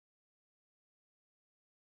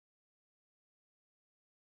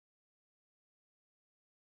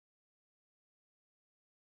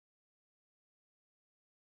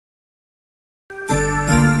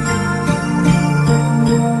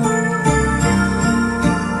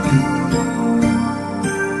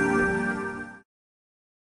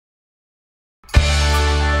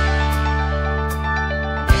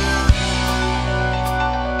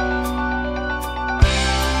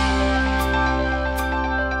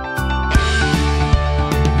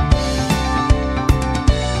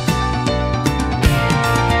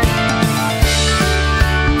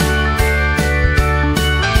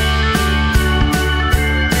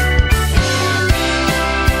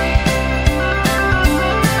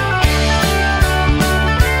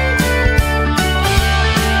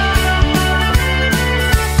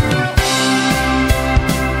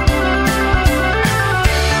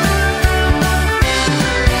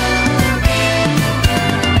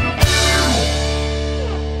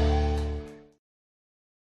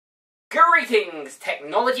Greetings,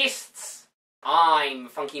 technologists! I'm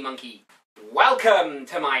Funky Monkey. Welcome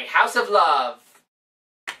to my House of Love.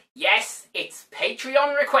 Yes, it's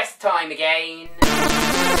Patreon request time again.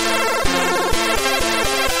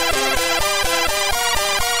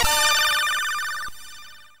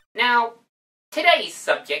 Now, today's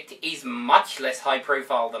subject is much less high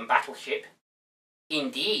profile than Battleship.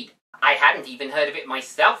 Indeed, I hadn't even heard of it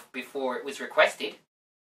myself before it was requested.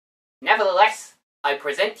 Nevertheless, I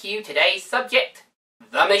present to you today's subject,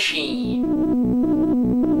 The Machine.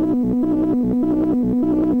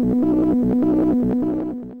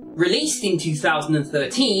 Released in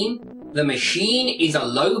 2013, The Machine is a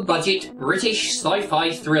low-budget British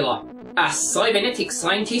sci-fi thriller. A cybernetic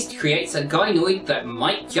scientist creates a gynoid that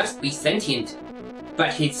might just be sentient,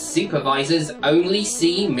 but his supervisors only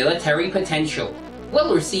see military potential.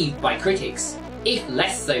 Well received by critics, if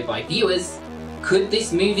less so by viewers. Could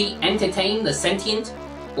this movie entertain the sentient,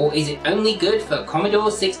 or is it only good for Commodore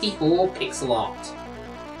 64 pixel art?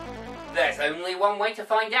 There's only one way to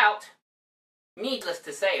find out. Needless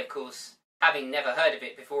to say, of course, having never heard of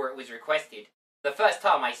it before it was requested, the first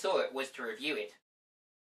time I saw it was to review it.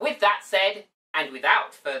 With that said, and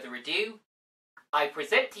without further ado, I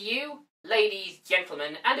present to you, ladies,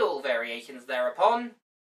 gentlemen, and all variations thereupon,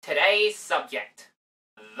 today's subject,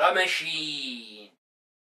 The Machine.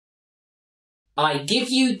 I give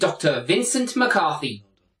you Dr. Vincent McCarthy.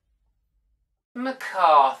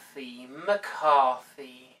 McCarthy.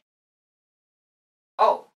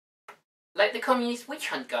 Oh, like the communist witch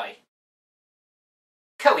hunt guy.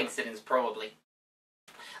 Coincidence, probably.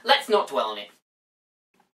 Let's not dwell on it.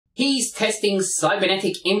 He's testing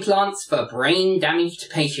cybernetic implants for brain-damaged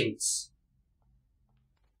patients.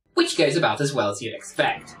 Which goes about as well as you'd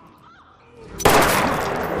expect.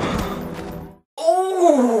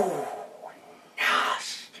 Ooh!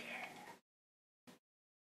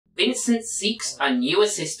 Vincent seeks a new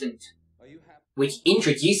assistant, which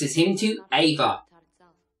introduces him to Ava.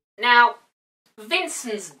 Now,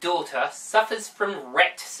 Vincent's daughter suffers from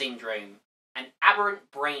Rett syndrome, an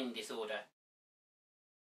aberrant brain disorder.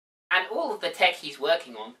 And all of the tech he's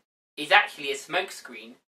working on is actually a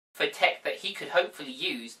smokescreen for tech that he could hopefully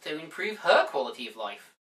use to improve her quality of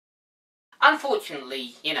life.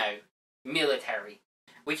 Unfortunately, you know, military,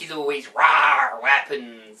 which is always rawr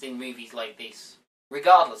weapons in movies like this.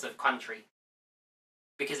 Regardless of country.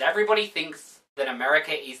 Because everybody thinks that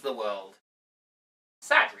America is the world.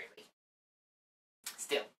 Sad, really.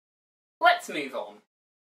 Still, let's move on.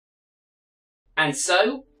 And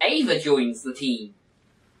so, Ava joins the team.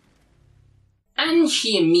 And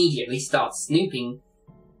she immediately starts snooping.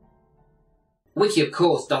 Which of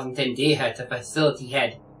course doesn't endear her to facility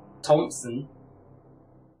head Thompson.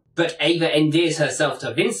 But Ava endears herself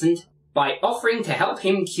to Vincent by offering to help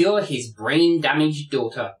him cure his brain-damaged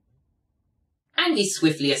daughter, and is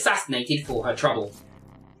swiftly assassinated for her trouble.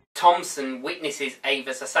 Thompson witnesses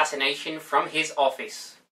Ava's assassination from his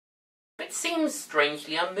office, but seems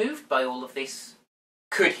strangely unmoved by all of this.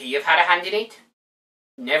 Could he have had a hand in it?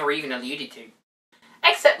 Never even alluded to.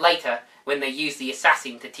 Except later, when they use the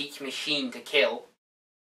assassin to teach Machine to kill.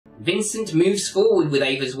 Vincent moves forward with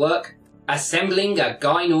Ava's work, assembling a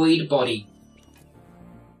gynoid body.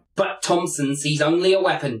 But Thompson sees only a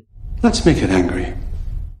weapon. Let's make it angry.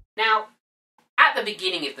 Now, at the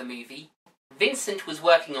beginning of the movie, Vincent was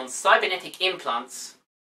working on cybernetic implants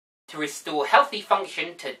to restore healthy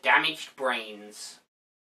function to damaged brains.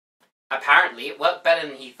 Apparently it worked better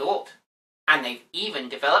than he thought, and they've even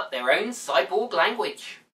developed their own cyborg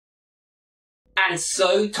language. And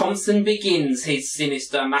so Thompson begins his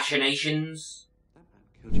sinister machinations.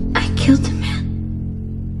 I killed a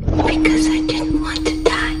man because I didn't want to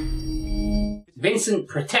die. Vincent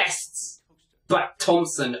protests, but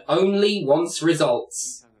Thompson only wants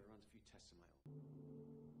results.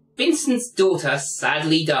 Vincent's daughter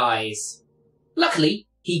sadly dies. Luckily,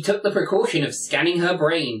 he took the precaution of scanning her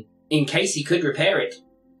brain, in case he could repair it.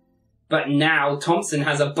 But now Thompson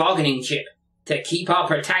has a bargaining chip to keep our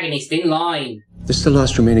protagonist in line. This is the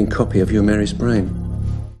last remaining copy of your Mary's brain.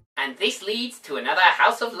 And this leads to another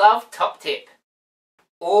House of Love top tip.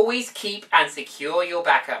 Always keep and secure your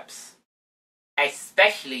backups.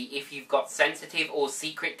 Especially if you've got sensitive or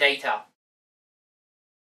secret data.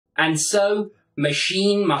 And so,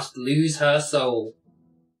 Machine must lose her soul.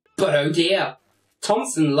 But oh dear,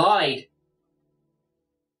 Thompson lied.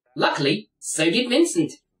 Luckily, so did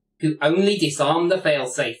Vincent, who only disarmed the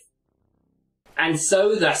failsafe. And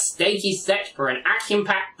so the stage is set for an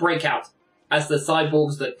action-packed breakout, as the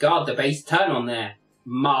cyborgs that guard the base turn on their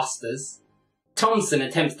masters. Thompson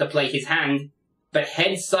attempts to play his hand, but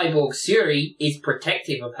head cyborg Shuri is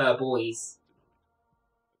protective of her boys.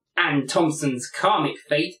 And Thompson's karmic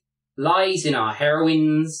fate lies in our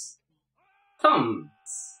heroine's thumbs.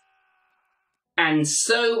 And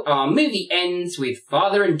so our movie ends with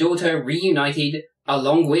father and daughter reunited,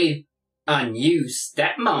 along with a new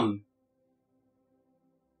stepmom.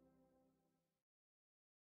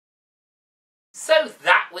 So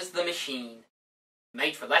that was The Machine.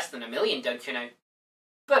 Made for less than $1 million, don't you know?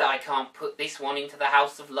 But I can't put this one into the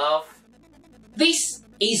House of Love. This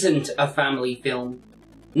isn't a family film,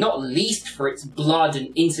 not least for its blood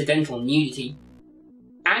and incidental nudity.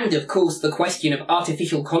 And of course the question of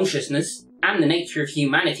artificial consciousness and the nature of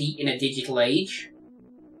humanity in a digital age.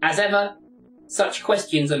 As ever, such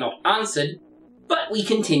questions are not answered, but we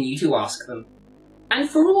continue to ask them. And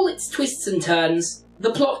for all its twists and turns,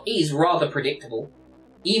 the plot is rather predictable.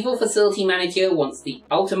 Evil facility manager wants the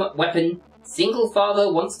ultimate weapon, single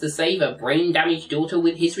father wants to save a brain-damaged daughter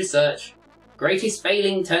with his research, greatest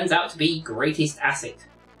failing turns out to be greatest asset.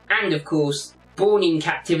 And of course, born in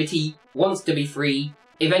captivity, wants to be free,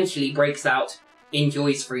 eventually breaks out,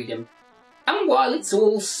 enjoys freedom. And while it's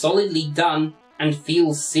all solidly done and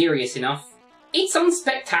feels serious enough, it's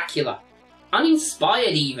unspectacular,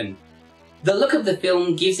 uninspired even. The look of the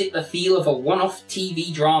film gives it the feel of a one-off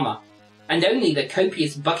TV drama, and only the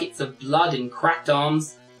copious buckets of blood and cracked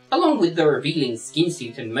arms, along with the revealing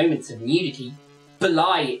skinsuit and moments of nudity,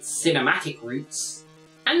 belie its cinematic roots.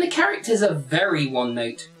 And the characters are very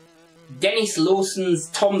one-note. Dennis Lawson's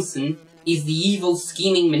Thompson is the evil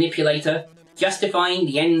scheming manipulator, justifying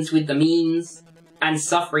the ends with the means, and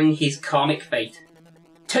suffering his karmic fate.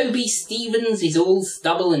 Toby Stephens is all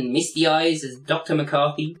stubble and misty eyes as Dr.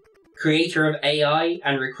 McCarthy, creator of AI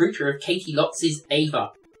and recruiter of Katie Lotz's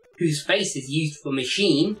Ava, whose face is used for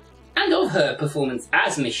Machine, and of her performance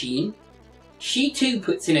as Machine. She too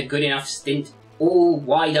puts in a good enough stint, all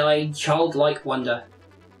wide-eyed, childlike wonder.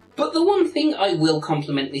 But the one thing I will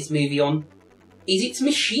compliment this movie on is its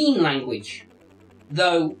machine language.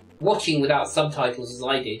 Though, watching without subtitles as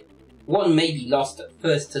I did, one may be lost at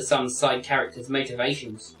first to some side characters'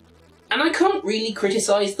 motivations. And I can't really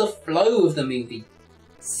criticise the flow of the movie.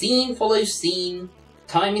 Scene follows scene,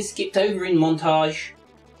 time is skipped over in montage,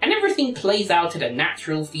 and everything plays out at a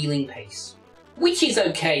natural feeling pace. Which is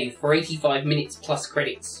okay for 85 minutes plus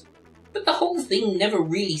credits, but the whole thing never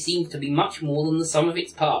really seems to be much more than the sum of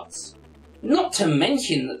its parts. Not to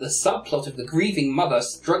mention that the subplot of the grieving mother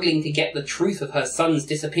struggling to get the truth of her son's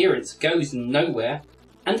disappearance goes nowhere,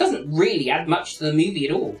 and doesn't really add much to the movie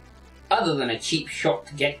at all, other than a cheap shot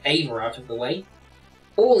to get Ava out of the way.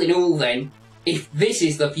 All in all then, if this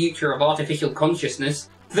is the future of artificial consciousness,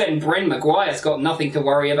 then Bren Maguire's got nothing to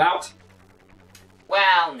worry about.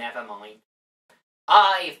 Well, never mind.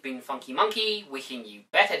 I've been Funky Monkey, wishing you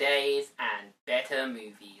better days and better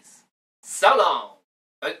movies. So long,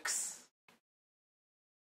 folks.